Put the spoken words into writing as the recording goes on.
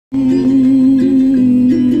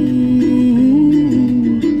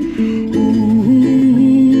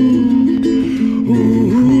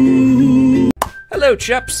Hello,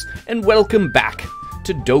 chaps, and welcome back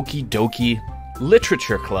to Doki Doki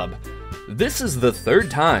Literature Club. This is the fourth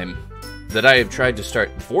time that I've tried to start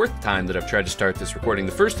this recording.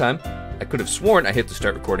 The first time, I could have sworn I hit the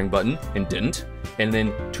start recording button and didn't. And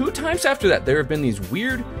then 2 times after that, there have been these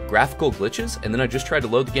weird graphical glitches, and then I just tried to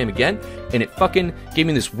load the game again, and it fucking gave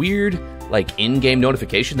me this weird, like, in-game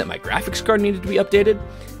notification that my graphics card needed to be updated.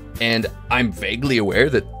 And I'm vaguely aware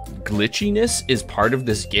that glitchiness is part of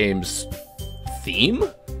this game's theme,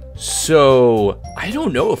 so I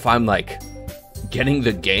don't know if I'm like getting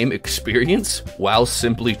the game experience while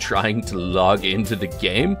simply trying to log into the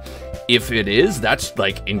game. If it is, that's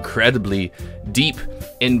like incredibly deep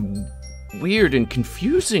and weird and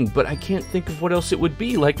confusing, but I can't think of what else it would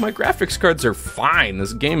be. Like, my graphics cards are fine.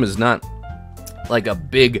 This game is not like a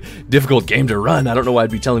big, difficult game to run. I don't know why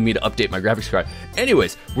it'd be telling me to update my graphics card.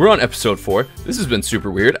 Anyways, we're on episode 4. This has been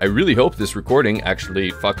super weird. I really hope this recording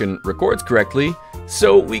actually fucking records correctly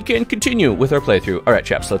so we can continue with our playthrough. Alright,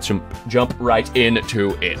 chaps, let's jump right into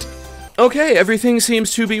it. Okay, everything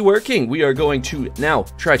seems to be working. We are going to now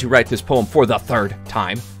try to write this poem for the 3rd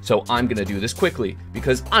time. So I'm gonna do this quickly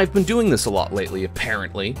because I've been doing this a lot lately,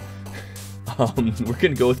 apparently. We're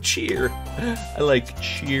gonna go with cheer. I like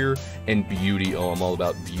cheer and beauty. Oh, I'm all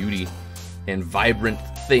about beauty and vibrant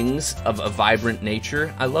things of a vibrant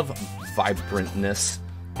nature. I love vibrantness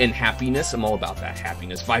and happiness. I'm all about that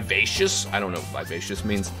happiness. Vivacious. I don't know what vivacious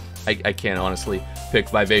means. I can't honestly pick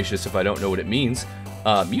vivacious if I don't know what it means.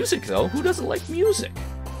 Music though, who doesn't like music?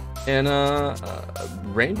 And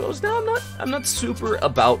rainbows. No, I'm not super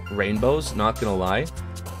about rainbows, not gonna lie.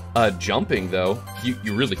 Jumping though,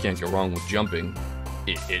 you really can't go wrong with jumping.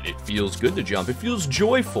 It feels good to jump. It feels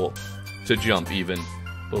joyful to jump even.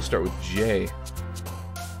 We'll start with J.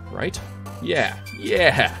 Right? Yeah.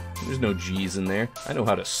 There's no G's in there. I know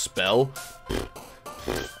how to spell.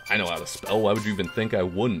 I know how to spell. Why would you even think I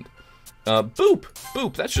wouldn't? Boop.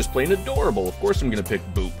 Boop. That's just plain adorable. Of course I'm gonna pick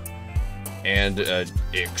boop. And,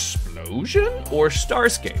 explosion or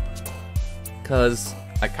starscape? Because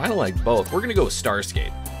I kind of like both. We're gonna go with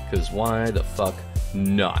starscape. Because why the fuck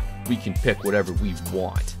not? We can pick whatever we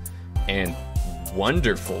want. And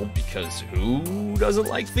wonderful, because who doesn't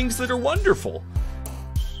like things that are wonderful?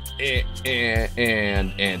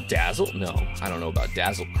 And dazzle? No, I don't know about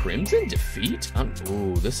dazzle. Crimson defeat?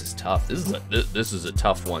 Ooh, this is tough. This is a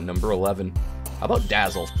tough one. Number 11. How about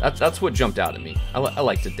dazzle? That's what jumped out at me. I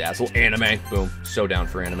like to dazzle. Anime. Boom. So down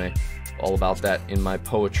for anime. All about that in my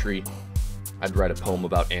poetry. I'd write a poem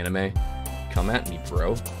about anime. Come at me,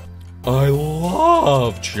 bro. I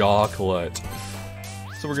love chocolate.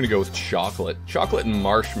 So we're gonna go with chocolate. Chocolate and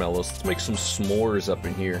marshmallows. Let's make some s'mores up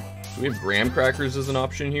in here. Do we have graham crackers as an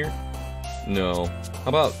option here? No. How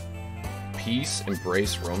about peace,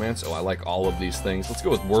 embrace, romance? Oh, I like all of these things. Let's go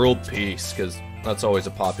with world peace, because that's always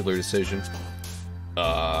a popular decision.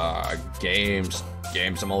 Games.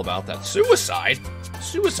 Games, I'm all about that. Suicide?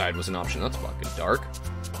 Suicide was an option. That's fucking dark.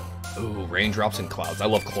 Ooh, raindrops and clouds. I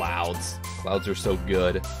love clouds. Clouds are so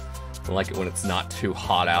good. I like it when it's not too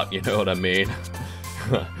hot out, you know what I mean?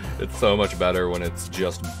 It's so much better when it's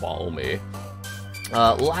just balmy.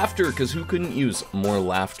 Laughter, because who couldn't use more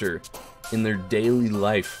laughter in their daily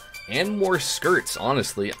life? And more skirts,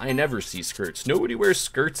 honestly. I never see skirts. Nobody wears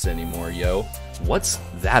skirts anymore, yo. What's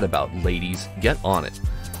that about, ladies? Get on it.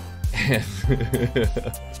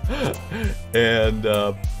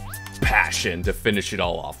 And passion, to finish it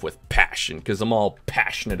all off with passion, because I'm all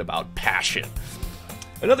passionate about passion.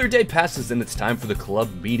 Another day passes and it's time for the club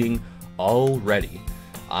meeting already.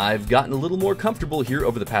 I've gotten a little more comfortable here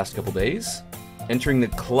over the past couple days. Entering the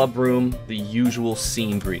club room, the usual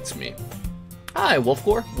scene greets me. Hi,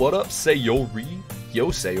 Wolfgore. What up, Sayori? Yo,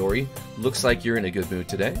 Sayori. Looks like you're in a good mood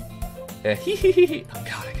today. Hee hee hee hee. Oh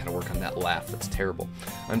god, I gotta work on that laugh. That's terrible.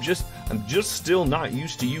 I'm just still not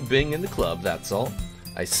used to you being in the club, that's all.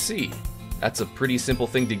 I see. That's a pretty simple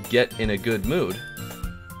thing to get in a good mood.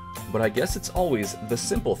 But I guess it's always the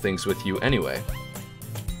simple things with you anyway.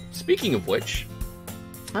 Speaking of which,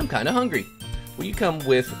 I'm kinda hungry. Will you come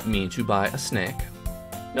with me to buy a snack?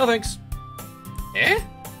 No thanks. Eh?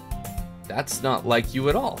 That's not like you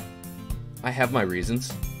at all. I have my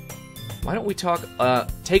reasons. Why don't we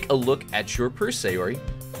take a look at your purse, Sayori?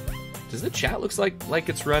 Does the chat looks like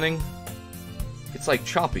it's running? It's like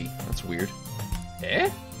choppy. That's weird. Eh?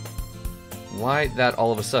 Why that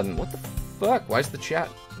all of a sudden? What the fuck? Why is the chat?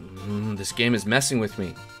 This game is messing with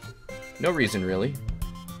me. No reason, really.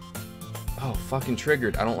 Oh, fucking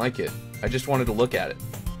triggered. I don't like it. I just wanted to look at it.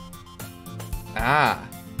 Ah.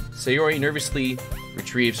 Sayori nervously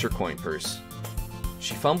retrieves her coin purse.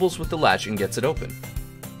 She fumbles with the latch and gets it open.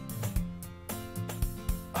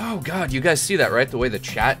 Oh god, you guys see that, right? The way the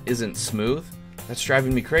chat isn't smooth? That's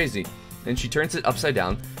driving me crazy. And she turns it upside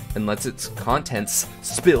down and lets its contents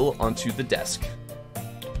spill onto the desk.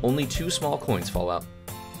 Only 2 small coins fall out.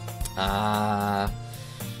 I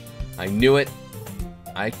knew it.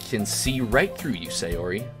 I can see right through you,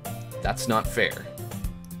 Sayori. That's not fair.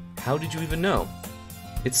 How did you even know?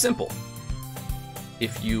 It's simple.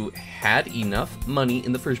 If you had enough money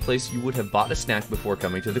in the first place, you would have bought a snack before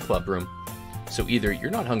coming to the club room. So either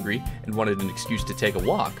you're not hungry and wanted an excuse to take a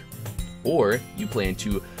walk, or you plan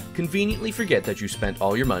to conveniently forget that you spent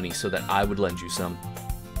all your money so that I would lend you some.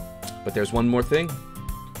 But there's one more thing.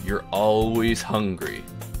 You're always hungry.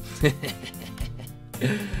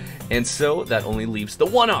 And so that only leaves the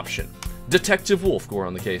one option. Detective Wolfgore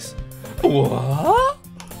on the case. What?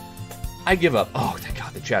 I give up. Oh, thank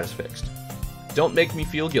God, the chat is fixed. Don't make me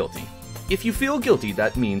feel guilty. If you feel guilty,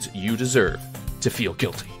 that means you deserve to feel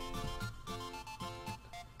guilty.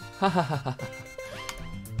 Ha ha ha ha.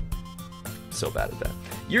 So bad at that.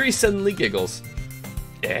 Yuri suddenly giggles.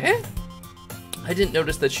 Eh? I didn't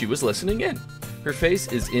notice that she was listening in. Her face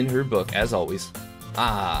is in her book, as always.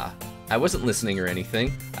 Ah, I wasn't listening or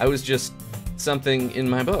anything. I was just something in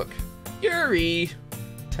my book. Yuri!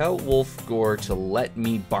 Tell Wolfgore to let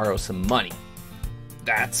me borrow some money.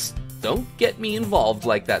 Don't get me involved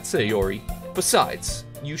like that, Sayori. Besides,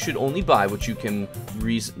 you should only buy what you can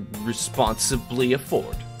responsibly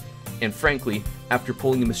afford. And frankly, after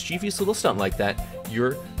pulling a mischievous little stunt like that,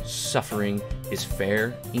 your suffering is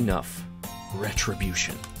fair enough.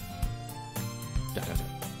 Retribution. Da, da, da.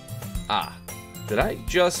 Ah, did I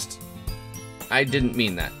just... I didn't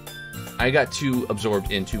mean that. I got too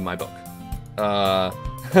absorbed into my book. I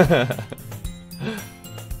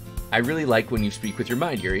really like when you speak with your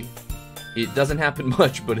mind, Yuri. It doesn't happen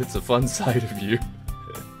much, but it's a fun side of you.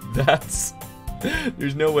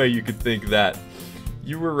 There's no way you could think that.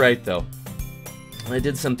 You were right, though. I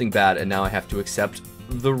did something bad, and now I have to accept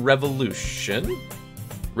the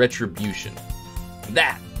retribution.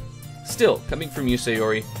 That! Still, coming from you,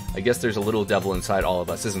 Sayori, I guess there's a little devil inside all of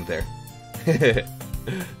us, isn't there?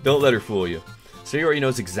 Don't let her fool you. Sayori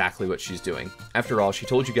knows exactly what she's doing. After all, she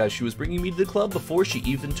told you guys she was bringing me to the club before she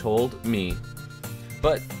even told me.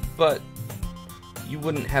 But, you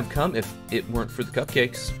wouldn't have come if it weren't for the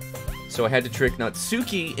cupcakes. So I had to trick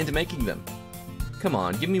Natsuki into making them. Come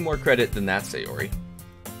on, give me more credit than that, Sayori.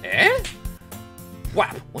 Eh?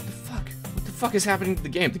 Whap! What the fuck? What the fuck is happening to the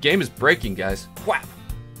game? The game is breaking, guys. Whap!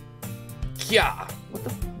 Kya!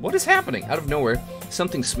 What is happening? Out of nowhere,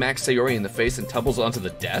 something smacks Sayori in the face and tumbles onto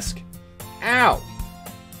the desk. Ow!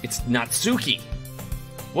 It's Natsuki!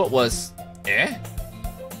 What was... Eh?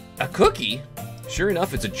 A cookie? Sure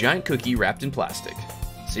enough, it's a giant cookie wrapped in plastic.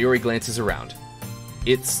 Sayori glances around.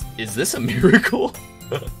 Is this a miracle?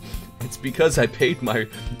 It's because I paid my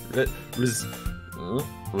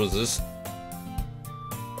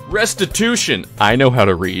restitution. I know how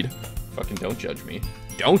to read. Fucking don't judge me.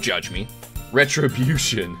 Don't judge me.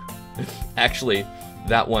 Retribution. Actually,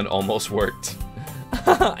 that one almost worked.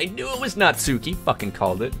 I knew it was Natsuki. Fucking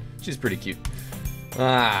called it. She's pretty cute.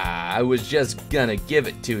 I was just gonna give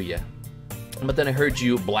it to you. But then I heard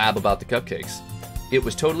you blab about the cupcakes. It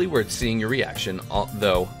was totally worth seeing your reaction,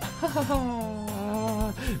 though.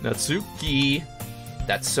 Natsuki,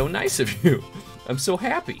 that's so nice of you. I'm so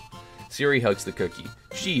happy. Sayori hugs the cookie.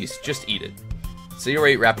 Jeez, just eat it.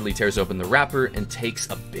 Sayori rapidly tears open the wrapper and takes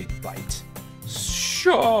a big bite.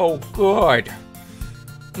 So good.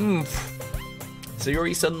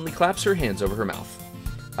 Sayori suddenly claps her hands over her mouth.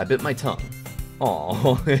 I bit my tongue.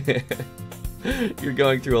 Aww. You're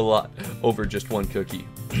going through a lot over just one cookie.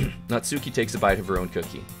 Natsuki takes a bite of her own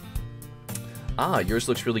cookie. Ah, yours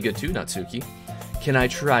looks really good too, Natsuki. Can I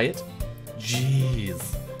try it?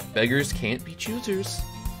 Jeez. Beggars can't be choosers.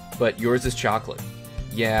 But yours is chocolate.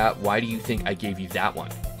 Yeah, why do you think I gave you that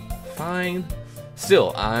one? Fine.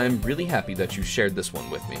 Still, I'm really happy that you shared this one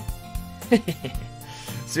with me.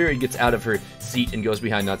 Sayori gets out of her seat and goes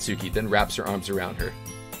behind Natsuki, then wraps her arms around her.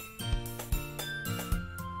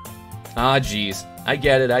 Ah, jeez. I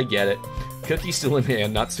get it. Cookie still in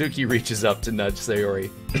hand, Natsuki reaches up to nudge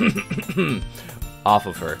Sayori off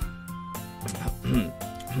of her.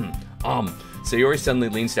 Sayori suddenly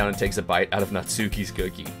leans down and takes a bite out of Natsuki's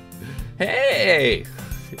cookie. Hey!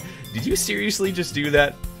 Did you seriously just do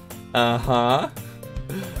that? Uh-huh.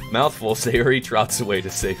 Mouthful, Sayori trots away to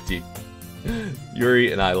safety.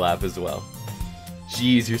 Yuri and I laugh as well.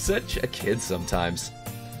 Jeez, you're such a kid sometimes.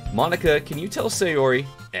 Monica, can you tell Sayori?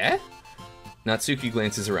 Eh? Natsuki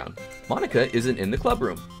glances around. Monica isn't in the club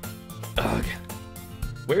room. Ugh.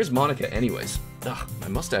 Where's Monica anyways? Ugh, my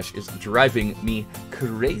mustache is driving me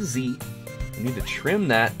crazy. I need to trim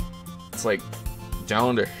that. It's like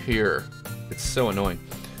down to here. It's so annoying.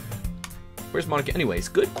 Where's Monica anyways?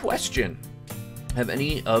 Good question. Have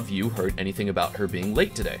any of you heard anything about her being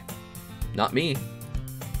late today? Not me.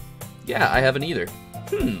 Yeah, I haven't either.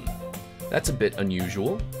 That's a bit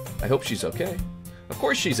unusual. I hope she's okay. Of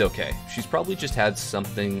course she's okay. She's probably just had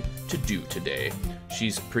something to do today.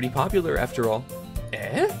 She's pretty popular after all.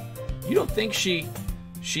 Eh? You don't think she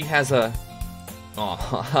has a... Oh,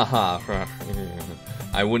 haha.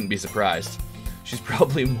 I wouldn't be surprised. She's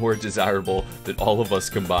probably more desirable than all of us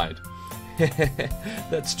combined.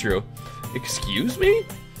 That's true. Excuse me?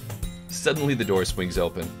 Suddenly the door swings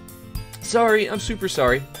open. Sorry, I'm super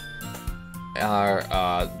sorry.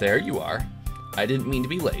 There you are. I didn't mean to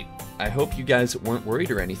be late. I hope you guys weren't worried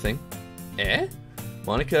or anything. Eh?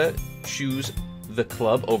 Monica choose the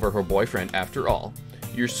club over her boyfriend after all.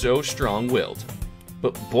 You're so strong-willed.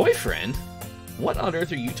 But boyfriend? What on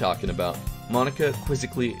earth are you talking about? Monica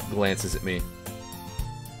quizzically glances at me.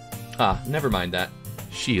 Ah, never mind that.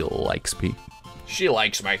 She likes me. She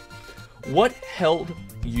likes me. What held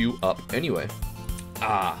you up anyway?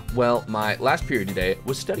 Ah, well, my last period today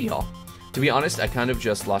was study hall. To be honest, I kind of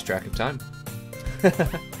just lost track of time.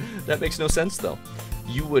 That makes no sense, though.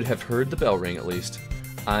 You would have heard the bell ring, at least.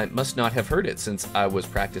 I must not have heard it since I was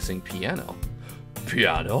practicing piano.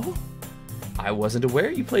 Piano? I wasn't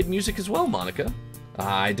aware you played music as well, Monica.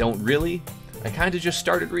 I don't really. I kind of just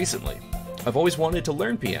started recently. I've always wanted to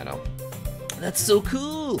learn piano. That's so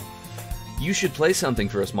cool! You should play something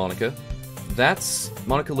for us, Monica.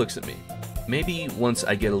 Monica looks at me. Maybe once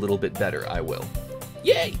I get a little bit better, I will.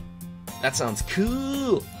 Yay! That sounds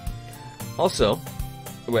cool! Also,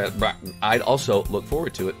 well, I'd also look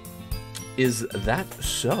forward to it. Is that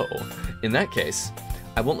so? In that case,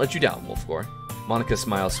 I won't let you down, Wolfgore. Monica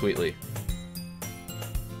smiles sweetly.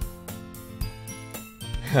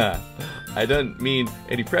 I don't mean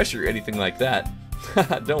any pressure or anything like that.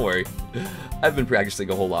 Don't worry. I've been practicing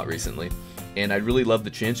a whole lot recently, and I'd really love the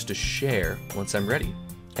chance to share once I'm ready.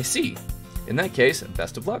 I see. In that case,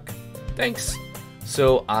 best of luck. Thanks.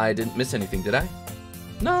 So I didn't miss anything, did I?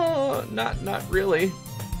 No, not really.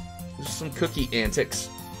 Just some cookie antics.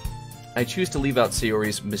 I choose to leave out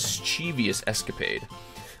Sayori's mischievous escapade.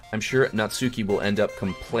 I'm sure Natsuki will end up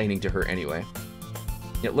complaining to her anyway.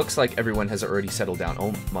 It looks like everyone has already settled down.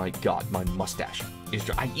 Oh my god, my mustache.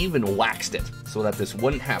 I even waxed it so that this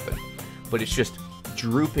wouldn't happen. But it's just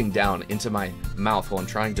drooping down into my mouth while I'm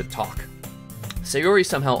trying to talk. Sayori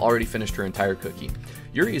somehow already finished her entire cookie.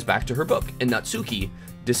 Yuri is back to her book, and Natsuki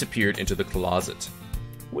disappeared into the closet.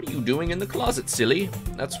 What are you doing in the closet, silly?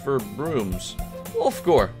 That's for brooms.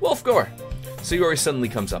 Wolfgore! Wolfgore! Sayori suddenly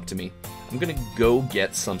comes up to me. I'm gonna go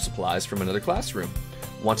get some supplies from another classroom.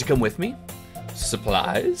 Want to come with me?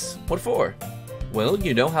 Supplies? What for? Well,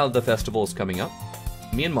 you know how the festival is coming up.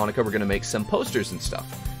 Me and Monica were gonna make some posters and stuff,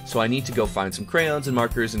 so I need to go find some crayons and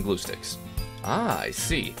markers and glue sticks. Ah, I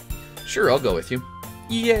see. Sure, I'll go with you.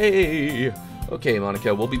 Yay! Okay,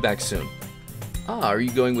 Monica, we'll be back soon. Ah, are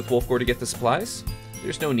you going with Wolfgore to get the supplies?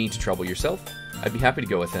 There's no need to trouble yourself. I'd be happy to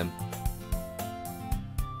go with him.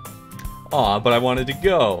 Aw, but I wanted to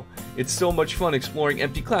go. It's so much fun exploring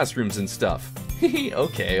empty classrooms and stuff.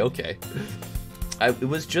 Okay. It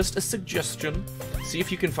was just a suggestion. See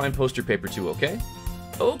if you can find poster paper too, okay?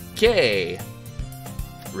 Okay.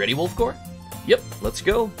 Ready, Wolfgore? Yep, let's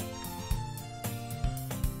go.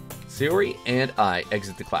 Sayori and I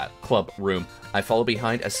exit the club room. I follow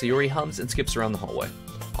behind as Sayori hums and skips around the hallway.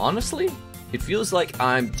 Honestly, it feels like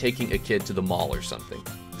I'm taking a kid to the mall or something.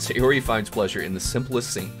 Sayori finds pleasure in the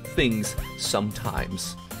simplest things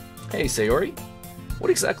sometimes. Hey, Sayori. What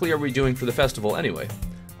exactly are we doing for the festival anyway?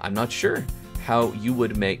 I'm not sure how you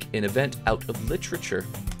would make an event out of literature.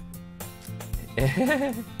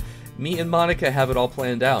 Me and Monica have it all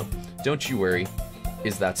planned out. Don't you worry.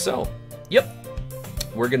 Is that so? Yep.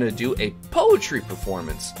 We're gonna do a poetry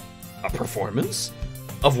performance. A performance?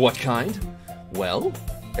 Of what kind? Well,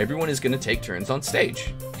 everyone is gonna take turns on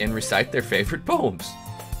stage and recite their favorite poems.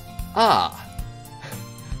 Ah,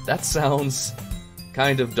 that sounds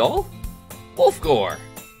kind of dull? Wolfgore!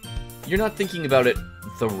 You're not thinking about it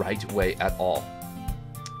the right way at all.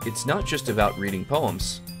 It's not just about reading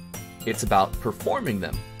poems. It's about performing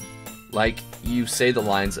them. Like, you say the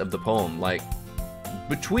lines of the poem, like,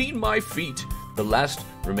 "Between my feet, the last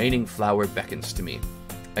remaining flower beckons to me.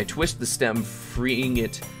 I twist the stem, freeing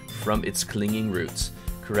it from its clinging roots,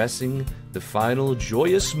 caressing the final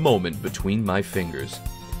joyous moment between my fingers.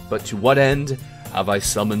 But to what end have I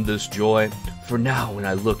summoned this joy? For now, when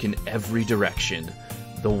I look in every direction,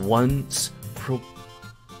 the once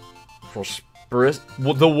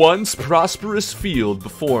prosperous field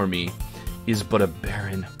before me is but a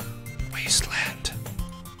barren wasteland.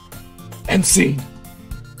 And scene!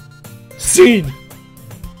 Scene!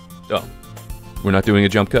 Oh, we're not doing a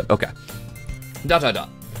jump cut? Okay. ...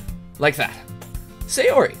 Like that.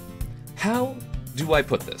 Sayori, how do I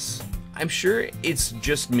put this? I'm sure it's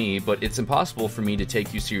just me, but it's impossible for me to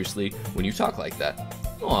take you seriously when you talk like that.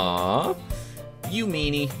 Aww. You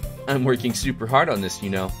meanie. I'm working super hard on this, you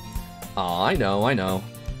know. Aw, I know.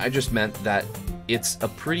 I just meant that it's a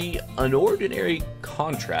pretty unordinary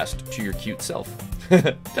contrast to your cute self.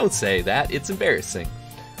 Don't say that, it's embarrassing.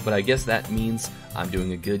 But I guess that means I'm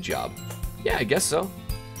doing a good job. Yeah, I guess so.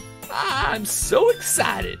 I'm so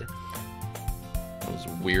excited. That was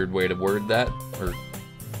a weird way to word that, or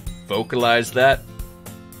vocalize that.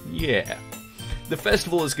 Yeah. The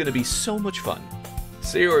festival is going to be so much fun.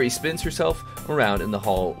 Sayori spins herself around in the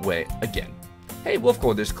hallway again. Hey,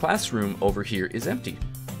 Wolfgore, this classroom over here is empty.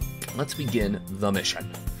 Let's begin the mission.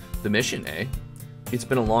 The mission, eh? It's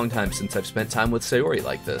been a long time since I've spent time with Sayori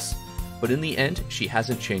like this. But in the end, she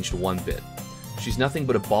hasn't changed one bit. She's nothing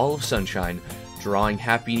but a ball of sunshine, drawing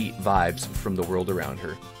happy vibes from the world around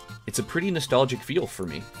her. It's a pretty nostalgic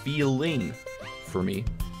feeling for me.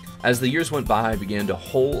 As the years went by, I began to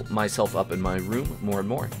hole myself up in my room more and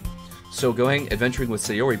more. So going adventuring with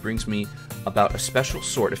Sayori brings me about a special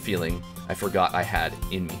sort of feeling I forgot I had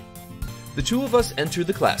in me. The two of us enter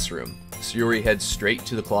the classroom. Sayori heads straight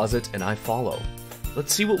to the closet and I follow.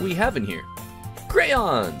 Let's see what we have in here.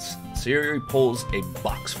 Crayons! Sayori pulls a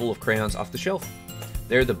box full of crayons off the shelf.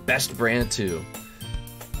 They're the best brand too.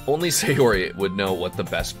 Only Sayori would know what the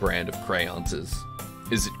best brand of crayons is.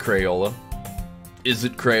 Is it Crayola? Is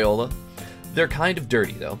it Crayola? They're kind of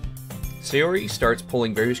dirty though. Sayori starts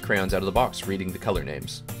pulling various crayons out of the box, reading the color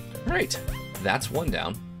names. Right, that's one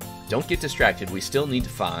down. Don't get distracted, we still need to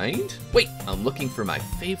find... Wait, I'm looking for my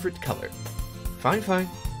favorite color. Fine.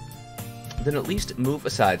 Then at least move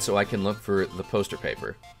aside so I can look for the poster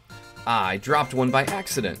paper. I dropped one by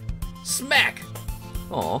accident. Smack!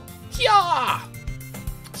 Aw. Yeah!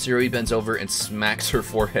 Sayori bends over and smacks her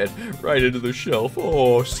forehead right into the shelf.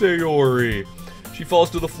 Oh, Sayori! She falls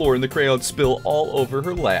to the floor and the crayons spill all over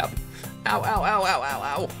her lap.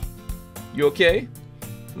 Ow. You okay?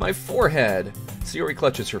 My forehead. Sayori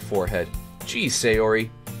clutches her forehead. Geez, Sayori.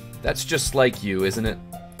 That's just like you, isn't it?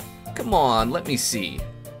 Come on, let me see.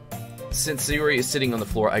 Since Sayori is sitting on the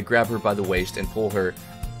floor, I grab her by the waist and pull her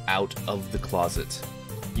out of the closet.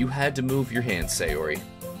 You had to move your hands, Sayori.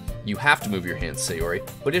 You have to move your hands, Sayori,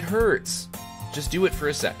 but it hurts. Just do it for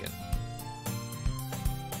a second.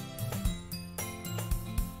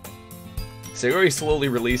 Sayori slowly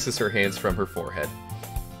releases her hands from her forehead.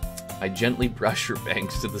 I gently brush her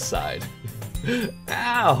bangs to the side.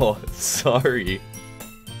 Ow! Sorry.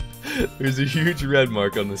 There's a huge red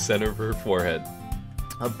mark on the center of her forehead.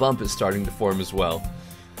 A bump is starting to form as well.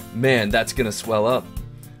 Man, that's gonna swell up.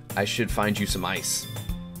 I should find you some ice.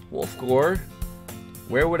 Wolfgore?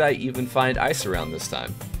 Where would I even find ice around this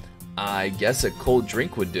time? I guess a cold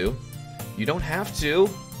drink would do. You don't have to.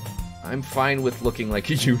 I'm fine with looking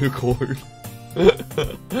like a unicorn.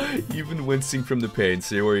 Even wincing from the pain,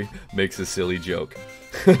 Sayori makes a silly joke.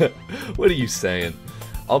 What are you saying?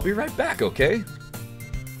 I'll be right back, okay?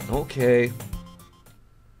 Okay.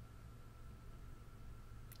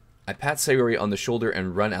 I pat Sayori on the shoulder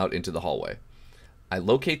and run out into the hallway. I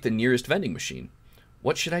locate the nearest vending machine.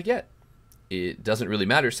 What should I get? It doesn't really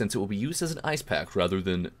matter since it will be used as an ice pack rather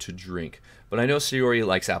than to drink. But I know Sayori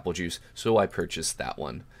likes apple juice, so I purchased that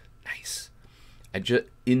one. Nice.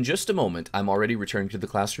 In just a moment, I'm already returning to the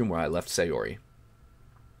classroom where I left Sayori.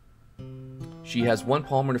 She has one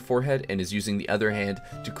palm on her forehead and is using the other hand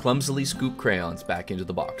to clumsily scoop crayons back into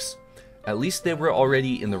the box. At least they were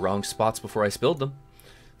already in the wrong spots before I spilled them.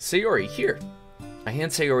 Sayori, here. I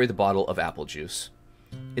hand Sayori the bottle of apple juice.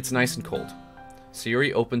 It's nice and cold.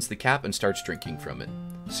 Sayori opens the cap and starts drinking from it.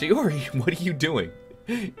 Sayori, what are you doing?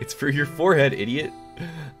 It's for your forehead, idiot.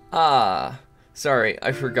 Ah, sorry,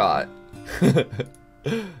 I forgot.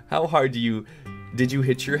 How hard did you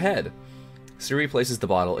hit your head? Sayori places the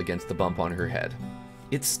bottle against the bump on her head.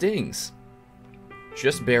 It stings.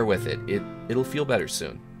 Just bear with it. It'll feel better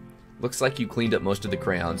soon. Looks like you cleaned up most of the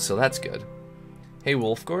crayons, so that's good. Hey,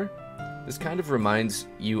 Wolfgore. This kind of reminds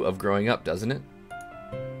you of growing up, doesn't it?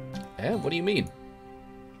 Eh, what do you mean?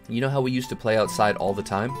 You know how we used to play outside all the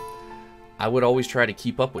time? I would always try to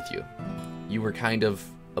keep up with you. You were kind of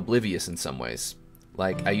oblivious in some ways.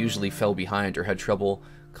 Like, I usually fell behind or had trouble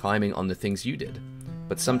climbing on the things you did.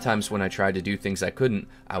 But sometimes when I tried to do things I couldn't,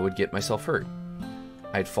 I would get myself hurt.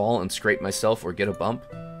 I'd fall and scrape myself or get a bump,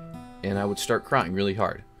 and I would start crying really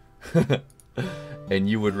hard. And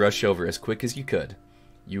you would rush over as quick as you could.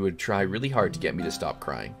 you would try really hard to get me to stop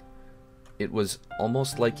crying. It was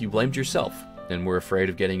almost like you blamed yourself and were afraid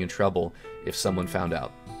of getting in trouble if someone found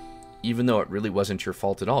out. Even though it really wasn't your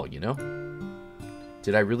fault at all, you know?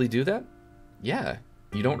 Did I really do that? Yeah,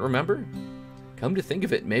 you don't remember? Come to think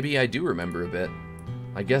of it, maybe I do remember a bit.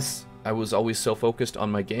 I guess I was always so focused on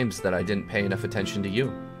my games that I didn't pay enough attention to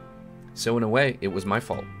you. So in a way, it was my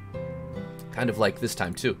fault. Kind of like this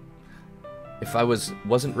time too. If I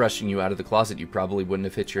wasn't rushing you out of the closet, you probably wouldn't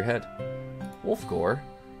have hit your head. Wolfgore,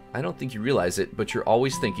 I don't think you realize it, but you're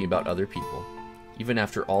always thinking about other people. Even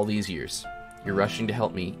after all these years. You're rushing to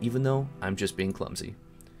help me, even though I'm just being clumsy.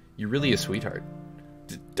 You're really a sweetheart.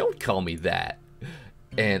 Don't call me that.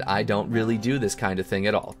 And I don't really do this kind of thing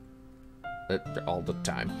at all. All the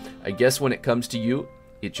time. I guess when it comes to you,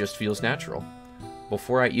 it just feels natural.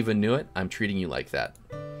 Before I even knew it, I'm treating you like that.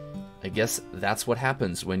 I guess that's what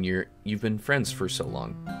happens when you've been friends for so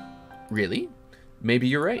long. Really? Maybe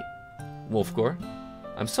you're right. Wolfgore,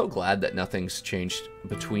 I'm so glad that nothing's changed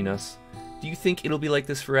between us. Do you think it'll be like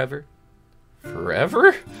this forever?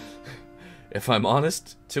 Forever? If I'm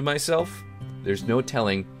honest to myself, there's no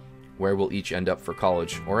telling where we'll each end up for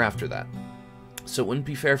college or after that. So it wouldn't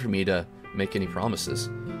be fair for me to make any promises.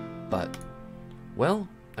 But, well,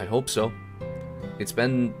 I hope so. It's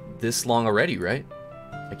been this long already, right?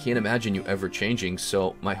 I can't imagine you ever changing,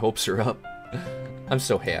 so my hopes are up. I'm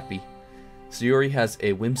so happy. Sayori has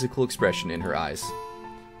a whimsical expression in her eyes.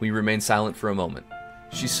 We remain silent for a moment.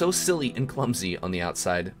 She's so silly and clumsy on the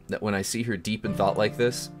outside that when I see her deep in thought like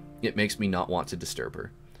this, it makes me not want to disturb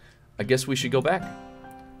her. I guess we should go back.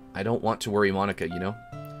 I don't want to worry Monica, you know?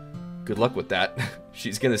 Good luck with that.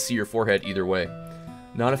 She's gonna see your forehead either way.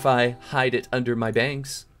 Not if I hide it under my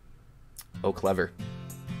bangs. Oh, clever.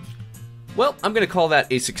 Well, I'm gonna call that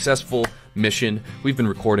a successful mission. We've been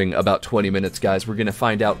recording about 20 minutes, guys. We're gonna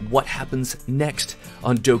find out what happens next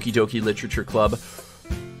on Doki Doki Literature Club.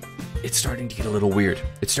 It's starting to get a little weird.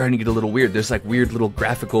 There's like weird little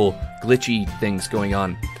graphical glitchy things going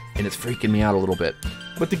on, and it's freaking me out a little bit.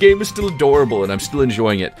 But the game is still adorable, and I'm still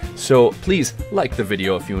enjoying it. So please like the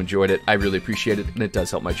video if you enjoyed it. I really appreciate it, and it does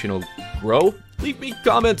help my channel grow. Leave me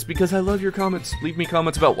comments, because I love your comments. Leave me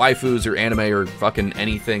comments about waifus or anime or fucking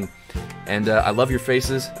anything. And I love your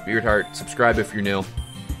faces. Beard heart. Subscribe if you're new.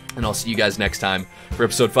 And I'll see you guys next time for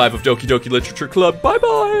episode 5 of Doki Doki Literature Club.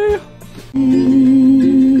 Bye-bye!